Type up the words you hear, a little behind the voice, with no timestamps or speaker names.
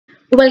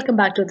Welcome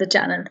back to the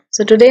channel.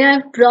 So today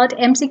I've brought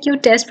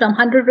MCQ test from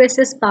 100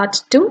 races part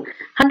 2.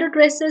 100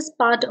 races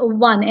part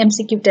 1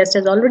 MCQ test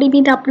has already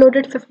been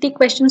uploaded, 50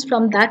 questions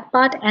from that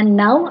part, and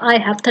now I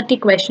have 30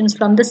 questions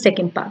from the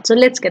second part. So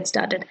let's get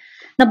started.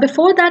 Now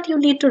before that you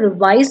need to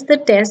revise the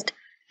test.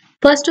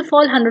 First of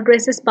all, 100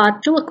 races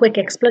part 2, a quick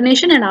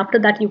explanation, and after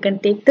that you can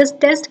take this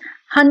test.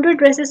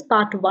 100 races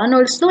part 1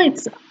 also,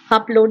 it's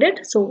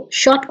uploaded. So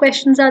short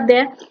questions are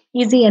there,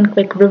 easy and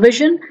quick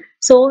revision.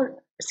 So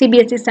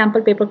CBSE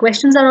sample paper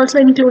questions are also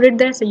included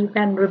there, so you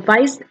can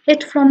revise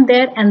it from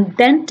there and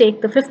then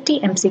take the 50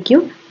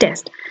 MCQ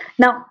test.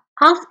 Now,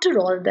 after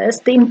all this,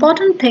 the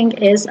important thing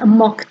is a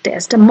mock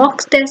test. A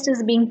mock test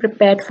is being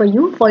prepared for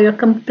you for your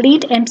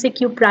complete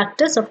MCQ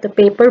practice of the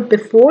paper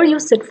before you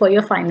sit for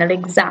your final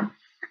exam.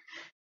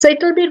 So it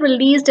will be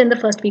released in the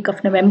first week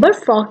of November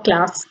for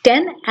class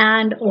 10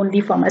 and only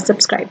for my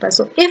subscribers.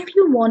 So if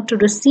you want to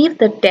receive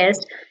the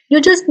test, you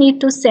just need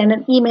to send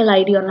an email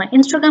ID on my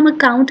Instagram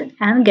account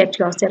and get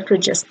yourself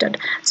registered.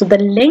 So the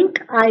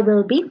link I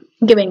will be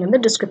giving in the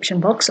description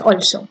box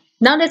also.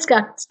 Now let's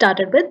get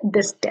started with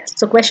this test.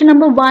 So question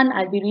number 1,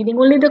 I'll be reading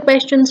only the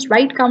questions,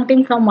 right,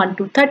 counting from 1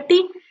 to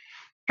 30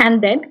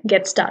 and then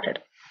get started.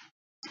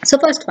 So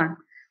first one,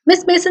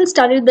 Miss Mason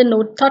studied the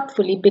note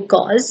thoughtfully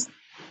because...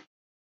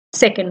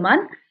 Second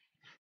one,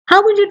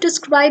 how would you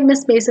describe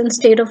Miss Mason's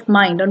state of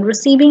mind on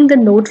receiving the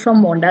note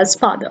from Wanda's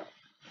father?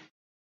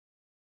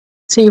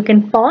 So you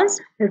can pause,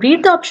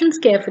 read the options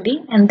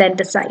carefully and then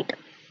decide.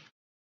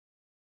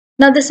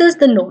 Now this is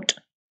the note.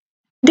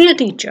 Dear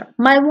teacher,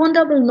 my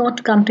Wanda will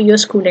not come to your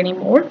school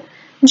anymore.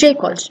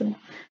 Jake also.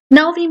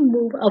 Now we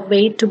move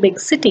away to big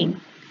city.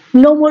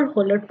 No more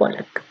Holler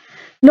Pollock.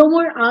 No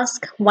more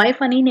ask why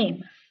funny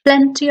name.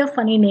 Plenty of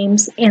funny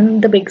names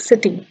in the big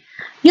city.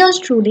 Yours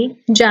truly,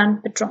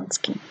 Jan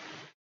Petronsky.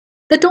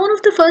 The tone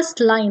of the first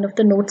line of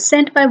the note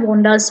sent by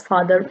Wanda's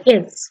father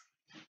is.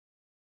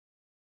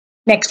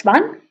 Next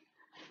one.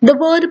 The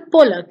word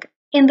Pollock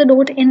in the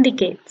note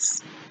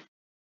indicates.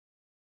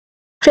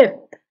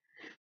 Fifth.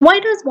 Why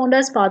does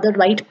Wanda's father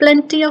write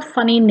plenty of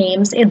funny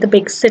names in the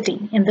big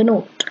city in the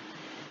note?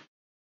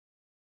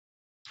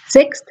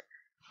 Sixth.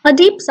 A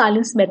deep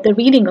silence met the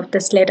reading of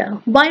this letter.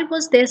 Why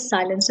was there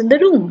silence in the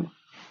room?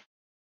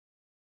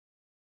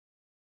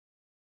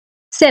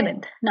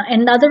 Seventh, now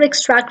another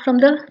extract from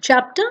the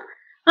chapter.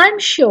 I'm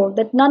sure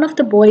that none of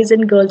the boys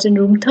and girls in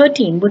room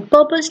 13 would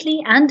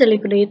purposely and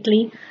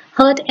deliberately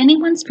hurt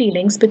anyone's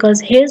feelings because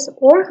his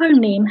or her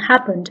name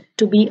happened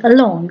to be a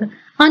long,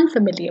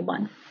 unfamiliar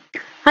one.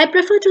 I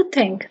prefer to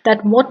think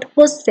that what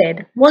was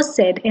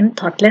said in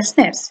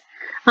thoughtlessness.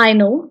 I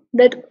know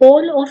that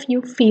all of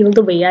you feel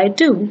the way I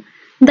do.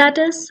 That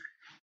is,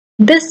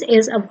 this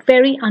is a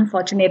very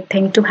unfortunate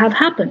thing to have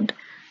happened.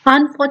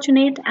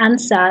 Unfortunate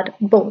and sad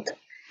both.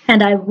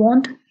 And I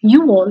want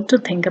you all to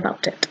think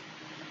about it.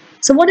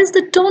 So what is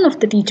the tone of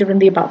the teacher in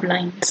the above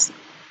lines?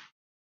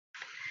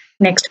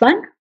 Next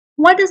one.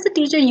 Why does the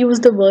teacher use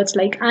the words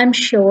like I'm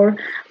sure,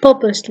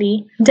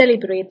 purposely,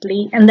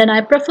 deliberately, and then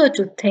I prefer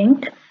to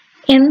think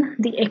in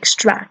the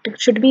extract? It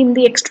should be in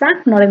the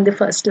extract, not in the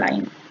first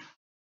line.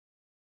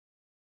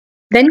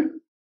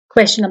 Then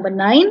question number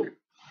 9.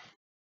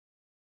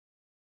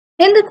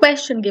 In the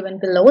question given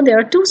below, there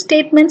are two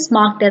statements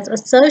marked as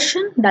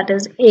assertion, that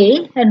is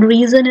A, and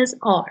reason is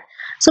R.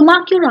 So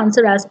mark your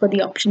answer as per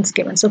the options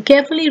given. So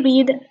carefully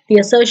read the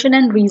assertion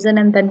and reason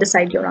and then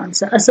decide your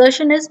answer.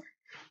 Assertion is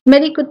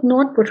Mary could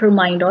not put her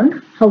mind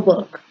on her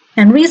work.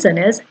 And reason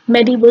is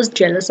Mary was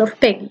jealous of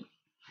Peggy.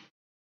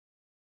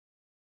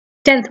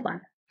 10th one.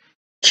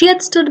 She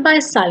had stood by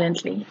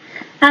silently,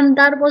 and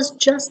that was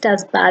just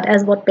as bad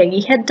as what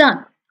Peggy had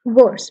done.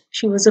 Worse,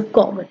 she was a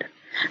coward.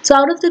 So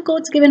out of the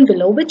quotes given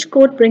below, which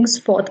quote brings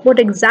forth what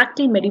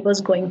exactly Mary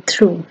was going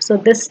through? So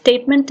this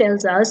statement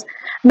tells us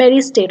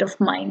Mary's state of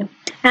mind.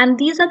 And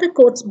these are the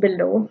quotes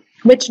below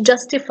which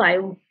justify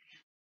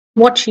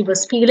what she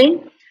was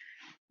feeling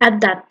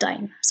at that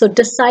time. So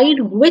decide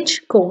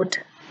which quote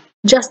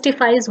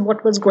justifies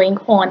what was going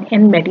on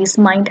in Mary's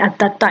mind at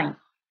that time.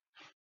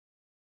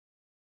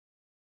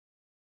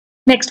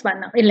 Next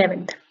one now,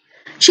 11th.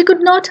 She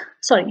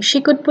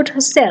could put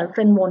herself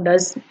in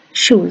Wanda's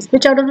shoes,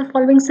 which out of the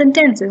following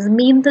sentences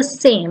mean the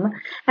same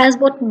as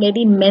what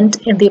Mary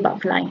meant in the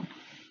above line.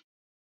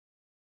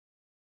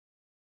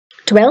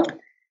 12th,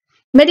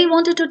 Mary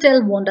wanted to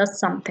tell Wanda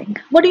something.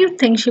 What do you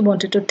think she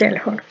wanted to tell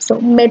her?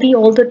 So Mary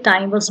all the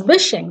time was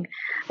wishing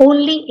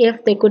only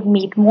if they could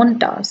meet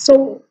Wanda.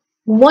 So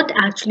what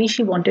actually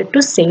she wanted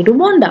to say to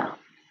Wanda?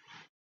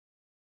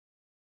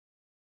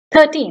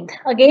 13th,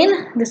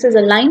 again, this is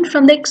a line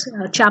from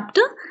the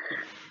chapter.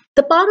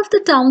 The part of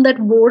the town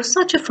that wore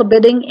such a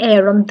forbidding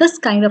air on this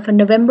kind of a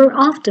November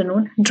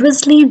afternoon,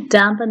 drizzly,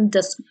 damp and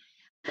dismal.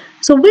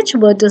 So which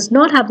word does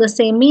not have the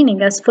same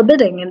meaning as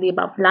forbidding in the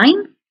above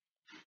line?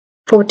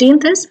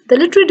 14th is, the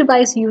literary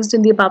device used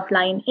in the above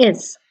line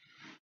is.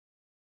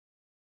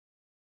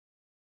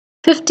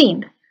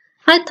 15th,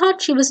 I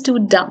thought she was too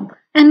dumb.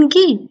 And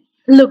gee,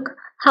 look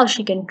how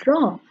she can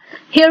draw.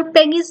 Here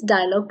Peggy's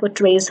dialogue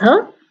portrays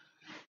her.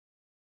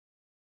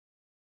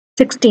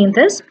 16th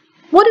is,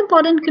 what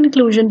important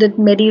conclusion did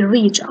Mary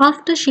reach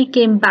after she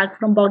came back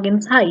from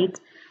Boggins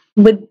Heights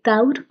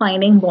without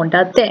finding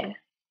Wanda there?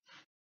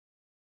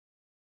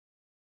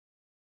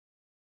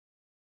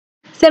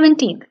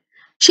 17th,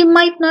 she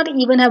might not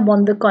even have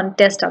won the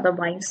contest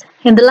otherwise.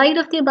 In the light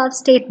of the above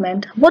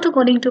statement, what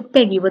according to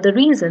Peggy were the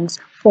reasons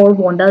for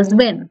Wanda's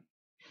win?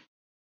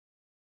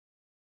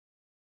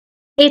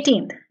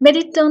 18th,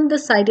 Mary turned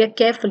this idea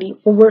carefully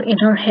over in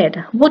her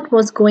head. What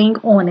was going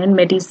on in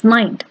Mary's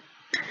mind?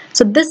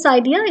 So this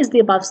idea is the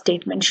above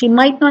statement. She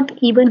might not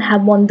even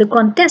have won the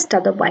contest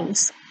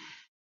otherwise.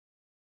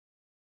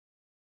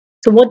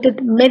 So what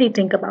did Mary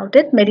think about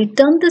it? Mary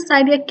turned this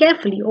idea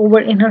carefully over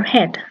in her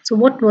head. So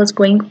what was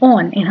going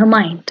on in her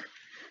mind?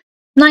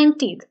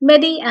 19th,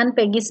 Mary and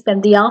Peggy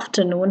spent the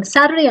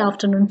Saturday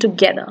afternoon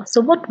together.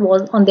 So what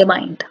was on their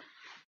mind?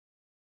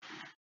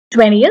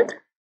 20th,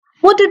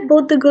 what did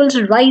both the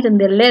girls write in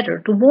their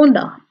letter to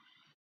Wanda?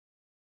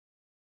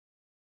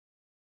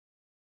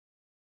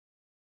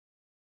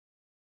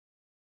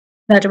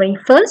 Now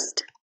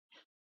 21st,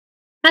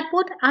 at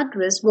what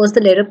address was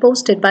the letter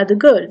posted by the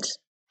girls?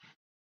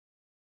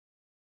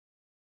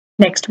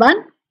 Next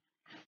one,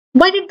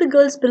 why did the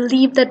girls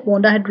believe that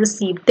Wanda had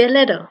received their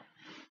letter?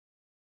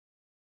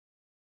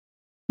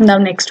 Now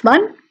next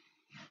one,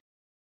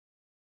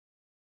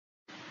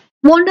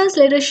 Wanda's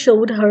letter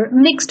showed her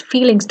mixed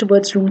feelings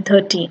towards room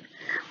 13,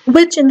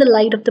 which in the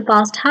light of the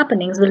past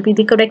happenings will be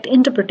the correct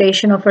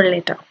interpretation of her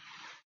letter.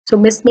 So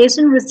Miss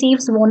Mason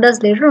receives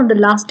Wanda's letter on the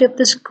last day of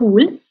the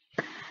school,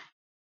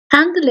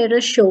 and the letter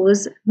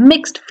shows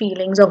mixed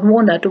feelings of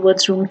Wanda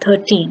towards room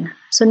 13.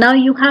 So now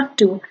you have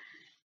to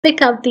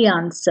pick out the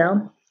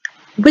answer,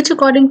 which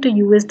according to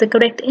you is the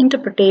correct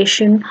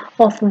interpretation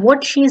of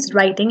what she is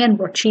writing and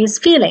what she is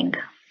feeling.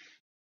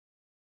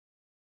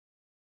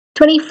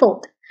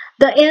 24th,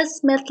 the air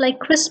smelled like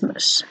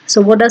Christmas. So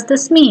what does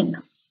this mean?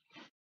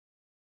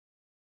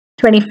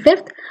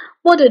 25th,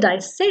 what did I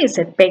say,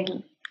 said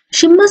Peggy.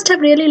 She must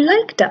have really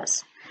liked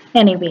us.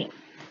 Anyway,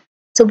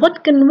 so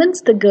what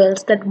convinced the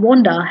girls that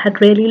Wanda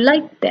had really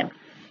liked them?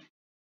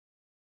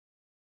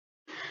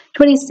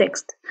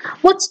 26th,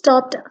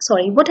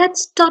 what had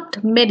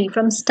stopped Mary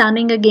from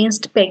standing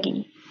against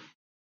Peggy?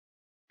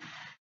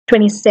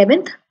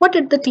 27th, what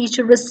did the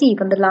teacher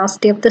receive on the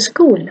last day of the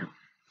school?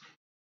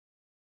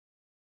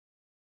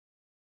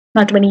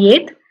 Now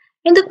 28th,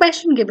 in the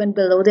question given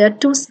below, there are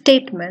two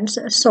statements.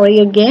 So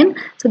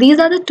these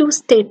are the two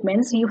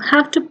statements. You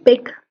have to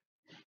pick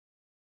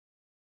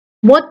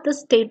what the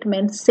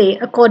statements say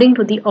according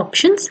to the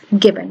options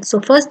given. So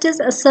first is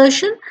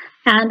assertion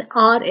and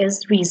R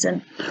is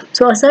reason.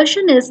 So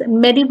assertion is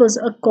Mary was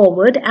a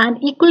coward and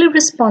equally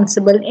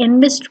responsible in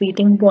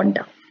mistreating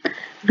Wanda.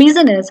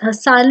 Reason is her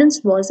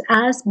silence was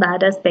as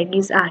bad as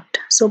Peggy's act.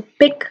 So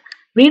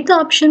read the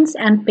options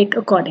and pick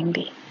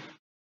accordingly.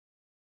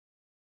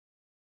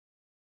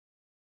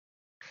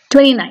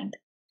 29th,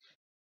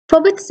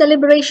 for which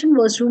celebration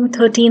was room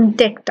 13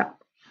 decked up?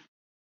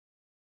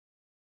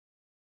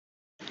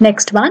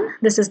 Next one,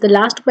 this is the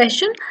last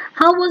question.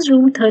 How was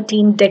room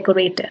 13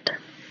 decorated?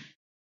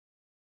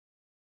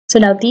 So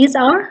now these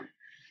are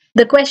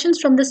the questions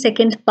from the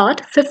second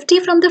part, 50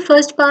 from the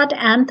first part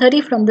and 30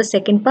 from the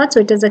second part.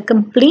 So it is a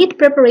complete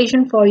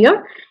preparation for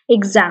your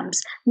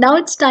exams. Now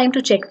it's time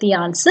to check the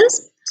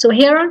answers. So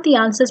here are the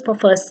answers for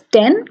first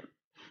 10.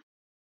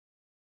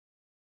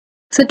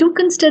 So do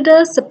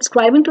consider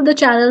subscribing to the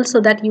channel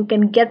so that you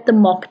can get the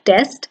mock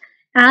test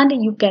and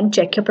you can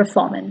check your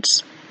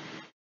performance.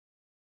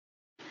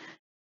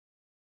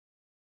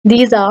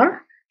 These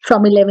are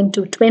from 11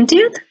 to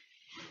 20th.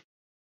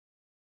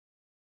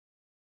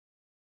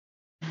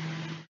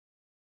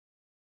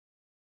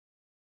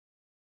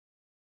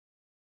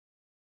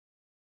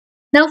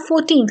 Now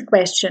 14th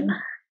question.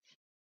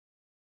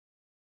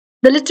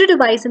 The literary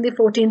device in the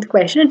 14th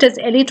question, it is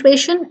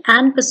alliteration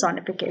and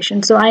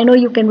personification. So I know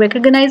you can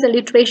recognize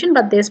alliteration,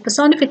 but there's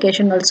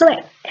personification also.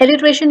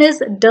 Alliteration is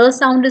the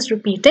sound is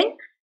repeating,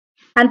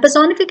 and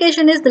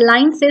personification is the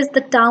line says the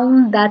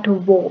town that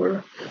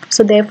wore.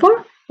 So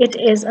therefore, it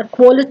is a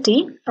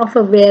quality of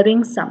a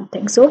wearing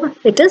something. So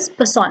it is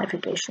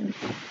personification.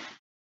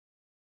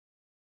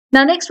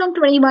 Now next from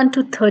 21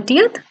 to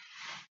 30th.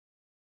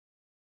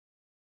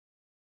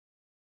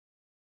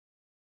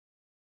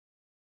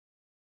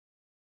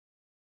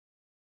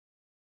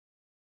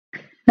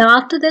 Now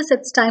after this,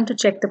 it's time to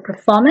check the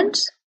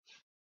performance.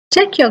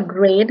 Check your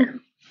grade.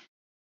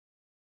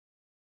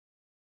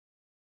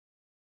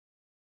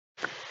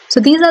 So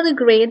these are the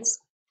grades.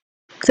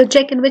 So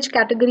check in which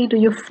category do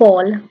you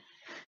fall.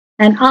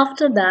 And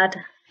after that,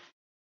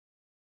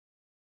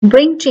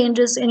 bring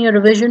changes in your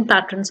revision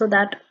pattern so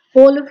that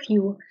all of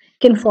you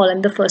can fall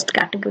in the first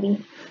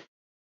category.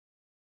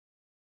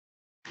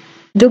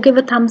 Do give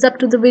a thumbs up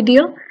to the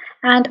video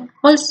and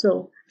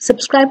also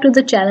subscribe to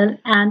the channel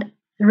and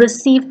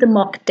receive the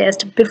mock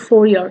test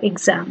before your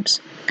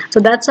exams. So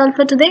that's all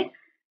for today.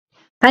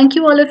 Thank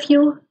you all of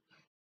you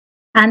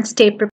and stay prepared.